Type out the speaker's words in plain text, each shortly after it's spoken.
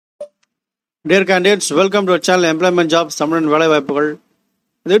Dear candidates, welcome to our channel Employment Jobs Tamil வேலை வாய்ப்புகள்.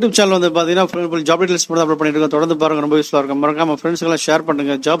 இந்த யூடியூப் சேனல் வந்து பார்த்தீங்கன்னா ஃபுல் ஜாப் டீடைல்ஸ் மட்டும் அப்லோட் பண்ணிட்டு இருக்கோம். தொடர்ந்து பாருங்க, ரொம்ப யூஸ்ஃபுல்லாக இருக்கும். மறக்காம ஃப்ரெண்ட்ஸ்க்கெல்லாம் ஷேர்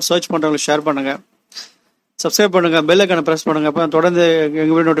பண்ணுங்க. ஜாப் சர்ச் பண்ணுறவங்களுக்கு ஷேர் பண்ணுங்க. சப்ஸ்கிரைப் பண்ணுங்க, பெல் ஐக்கானை ப்ரெஸ் பண்ணுங்க. அப்போ தொடர்ந்து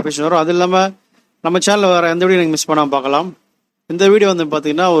எங்கள் வீடியோ நோட்டிஃபிகேஷன் வரும். அது இல்லாமல் நம்ம சேனலில் வர எந்த வீடியோ நீங்கள் மிஸ் பண்ணாமல் பார்க்கலாம். இந்த வீடியோ வந்து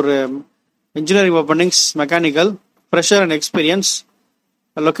பார்த்தீங்கன்னா ஒரு engineering openings mechanical fresher and experience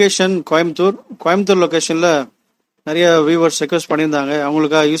location Coimbatore லொக்கேஷனில் நிறைய வியூவர்ஸ் ரெக்வஸ்ட் பண்ணியிருந்தாங்க.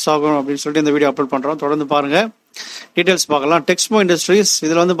 அவங்களுக்காக யூஸ் ஆகும் அப்படின்னு சொல்லிட்டு இந்த வீடியோ அப்லோட் பண்ணுறோம். தொடர்ந்து பாருங்கள், டீட்டெயில்ஸ் பார்க்கலாம். டெக்ஸ்மோ இண்டஸ்ட்ரீஸ்,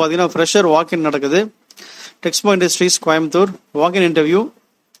 இதில் வந்து பார்த்தீங்கன்னா ஃப்ரெஷர் வாக்கின் நடக்குது. Texmo industries Coimbatore, walk in interview,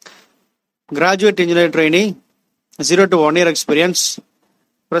 graduate engineer training, 0 to 1 year experience.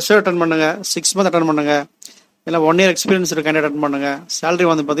 Fresher attend பண்ணுங்க, 6 months அட்டன் பண்ணுங்க, இல்லை 1 year எக்ஸ்பீரியன்ஸ் இருக்க கேண்டிடேட் அட்டன் பண்ணுங்க. சேலரி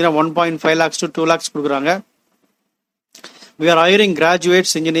வந்து பார்த்தீங்கன்னா 1.5 lakhs to 2 lakhs கொடுக்குறாங்க. We are hiring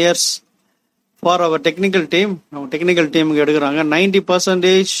graduates engineers for our technical team. நம்ம டெக்னிக்கல் டீமுக்கு எடுக்கிறாங்க.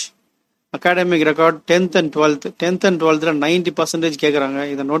 90% academic record 10th and 12th 90% கேட்குறாங்க.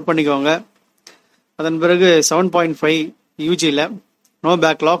 இதை நோட் பண்ணிக்கோங்க. அதன் பிறகு 7.5 யூஜியில், no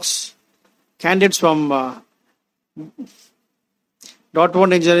backlogs. Candidates from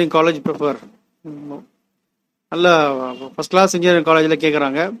 .1 engineering college prefer. நல்ல ஃபஸ்ட் கிளாஸ் இன்ஜினியரிங் காலேஜில்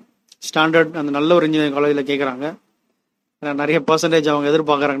கேட்குறாங்க. ஸ்டாண்டர்ட் அந்த நல்ல ஒரு இன்ஜினியரிங் காலேஜில் கேட்குறாங்க. நிறைய பர்சன்டேஜ் அவங்க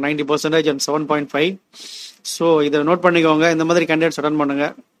எதிர்பார்க்குறாங்க, 90% and 7.5. ஸோ இதை நோட் பண்ணிக்கோங்க. இந்த மாதிரி கேண்டிடேட்ஸ் அட்டன் பண்ணுங்க.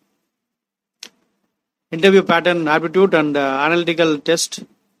 Interview pattern, aptitude and analytical test,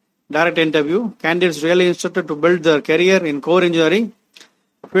 direct interview. Candidates really instructed to build Dhar career in core engineering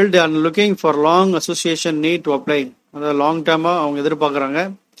field and looking for long association need to apply. அதாவது long டேர்மாக அவங்க எதிர்பார்க்குறாங்க.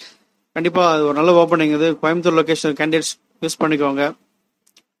 கண்டிப்பாக அது ஒரு நல்ல ஓப்பனிங். இது Coimbatore location candidates use பண்ணிக்கோங்க.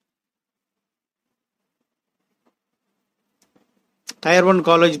 Tier 1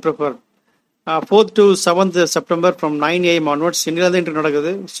 college prefer. 4th to 7th September from 9 AM onwards. இன்னிலேருந்து இன்டர்வியூ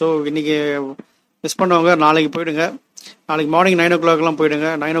நடக்குது. ஸோ இன்னைக்கு மிஸ் பண்ணவங்க நாளைக்கு போயிடுங்க. நாளைக்கு மார்னிங் 9 o'clock போயிடுங்க.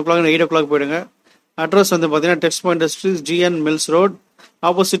 9 o'clock 8 o'clock போயிடுங்க. அட்ரஸ் வந்து பார்த்தீங்கன்னா Texmo industries, GN mills road,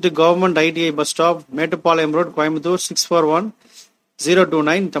 opposite government ITI bus stop, Mettupalayam road, Coimbatore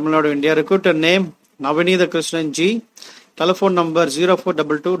 641029, Tamil Nadu, India. Recruiter name Navaneetha Krishnan G. Telephone number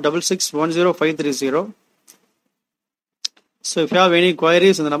 04226610 So if you have any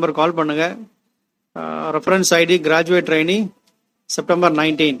queries, இந்த நம்பர் கால் பண்ணுங்க. Reference ID graduate training September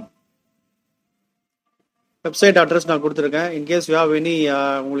 19. Website address நான் கொடுத்துருக்கேன். In case you have any,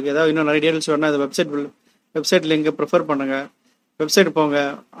 உங்களுக்கு ஏதாவது இன்னும் நிறைய details வேணும்னா இந்த வெப்சைட் லிங்கை ப்ரிஃபர் பண்ணுங்க. வெப்சைட் போங்க,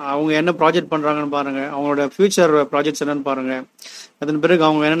 அவங்க என்ன ப்ராஜெக்ட் பண்ணுறாங்கன்னு பாருங்கள், அவங்களோட ஃபியூச்சர் ப்ராஜெக்ட்ஸ் என்னென்னு பாருங்கள். அதன் பிறகு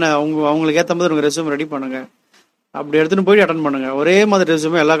அவங்க என்னென்ன அவங்களுக்கு ஏற்ற மாதிரி உங்கள் ரெஸ்யூம் ரெடி பண்ணுங்கள். அப்படி எடுத்துகிட்டு போய் அட்டன் பண்ணுங்கள். ஒரே மாதிரி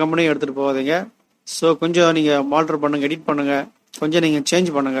ரெஸ்யூமே எல்லா கம்பெனியும் எடுத்துகிட்டு போகாதீங்க. ஸோ கொஞ்சம் நீங்கள் மால்டர் பண்ணுங்கள், எடிட் பண்ணுங்கள், கொஞ்சம் நீங்கள் சேஞ்ச்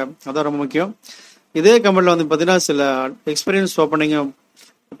பண்ணுங்கள். அதான் ரொம்ப முக்கியம். இதே கம்பெனியில் வந்து பார்த்தீங்கன்னா சில எக்ஸ்பீரியன்ஸ் ஓப்பனிங்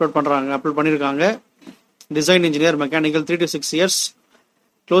அப்லோட் பண்ணியிருக்காங்க. Design engineer mechanical 3 to 6 years,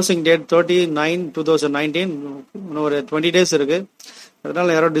 closing date 30/9/2019. இன்னும் ஒரு 20 days இருக்குது.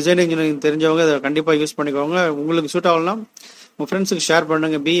 அதனால் யாரோ டிசைன் இன்ஜினியரிங் தெரிஞ்சவங்க அதை கண்டிப்பாக யூஸ் பண்ணிக்கோங்க. உங்களுக்கு சூட் ஆகலாம் உங்கள் ஃப்ரெண்ட்ஸுக்கு ஷேர்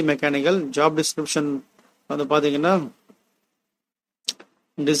பண்ணுங்கள். BE mechanical. ஜாப் டிஸ்கிரிப்ஷன் வந்து பார்த்தீங்கன்னா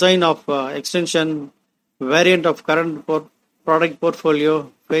design of extension, variant of current product portfolio,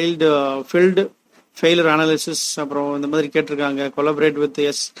 field failure analysis, அப்புறம் இந்த மாதிரி கேட்டிருக்காங்க. collaborate with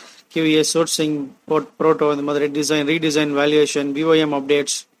QA sourcing, proto, இந்த மாதிரி design, redesign, valuation, VOM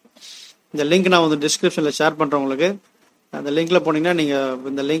updates. இந்த லிங்க் நான் வந்து டிஸ்கிரிப்ஷனில் ஷேர் பண்ணுறேன் உங்களுக்கு. அந்த லிங்க்கில் போனீங்கன்னா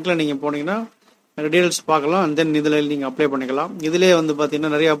நீங்கள் போனீங்கன்னா டீடைல்ஸ் பார்க்கலாம். அண்ட் தென் இதில் நீங்கள் அப்ளை பண்ணிக்கலாம். இதிலே வந்து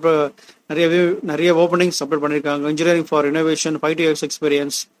பார்த்தீங்கன்னா நிறைய ஓப்பனிங்ஸ் அப்ளை பண்ணியிருக்காங்க. Engineering for innovation 5 years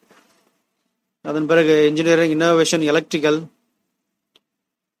experience. அதன் பிறகு இன்ஜினியரிங் இன்னோவேஷன் எலக்ட்ரிக்கல்.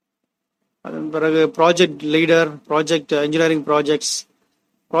 அதன் பிறகு project leader, project engineering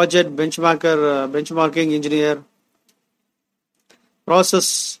project benchmarking engineer,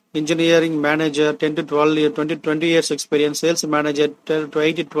 process engineering manager 10 to 20 years experience. Sales manager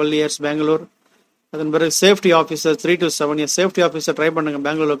 8 to 12 years Bangalore. அதன் பிறகு safety officer 3 to 7 years. Safety officer try பண்ணுங்க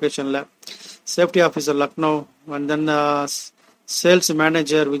பெங்களூர் லொக்கேஷனில். Safety officer Lucknow. And then sales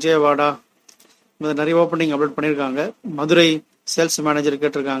manager Vijayawada. நிறைய opening upload பண்ணியிருக்காங்க. Madurai sales manager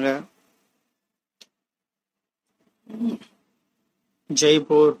கேட்டிருக்காங்க.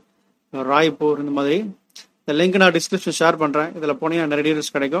 ஜெய்ப்பூர், ராய்ப்பூர், இந்த மாதிரி. இந்த லிங்க் நான் டிஸ்கிரிப்ஷன் ஷேர் பண்ணுறேன். இதில் போனீங்கன்னா நிறைய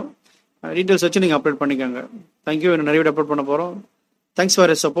டீடைல்ஸ் கிடைக்கும். டீடைல்ஸ் வச்சு நீங்கள் அப்லோட் பண்ணிக்கோங்க. தேங்க்யூ. இன்னும் நிறைய வீடியோ அப்லோட் பண்ண போகிறோம். Thanks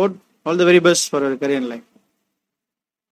for your support. All the very best for your career in life.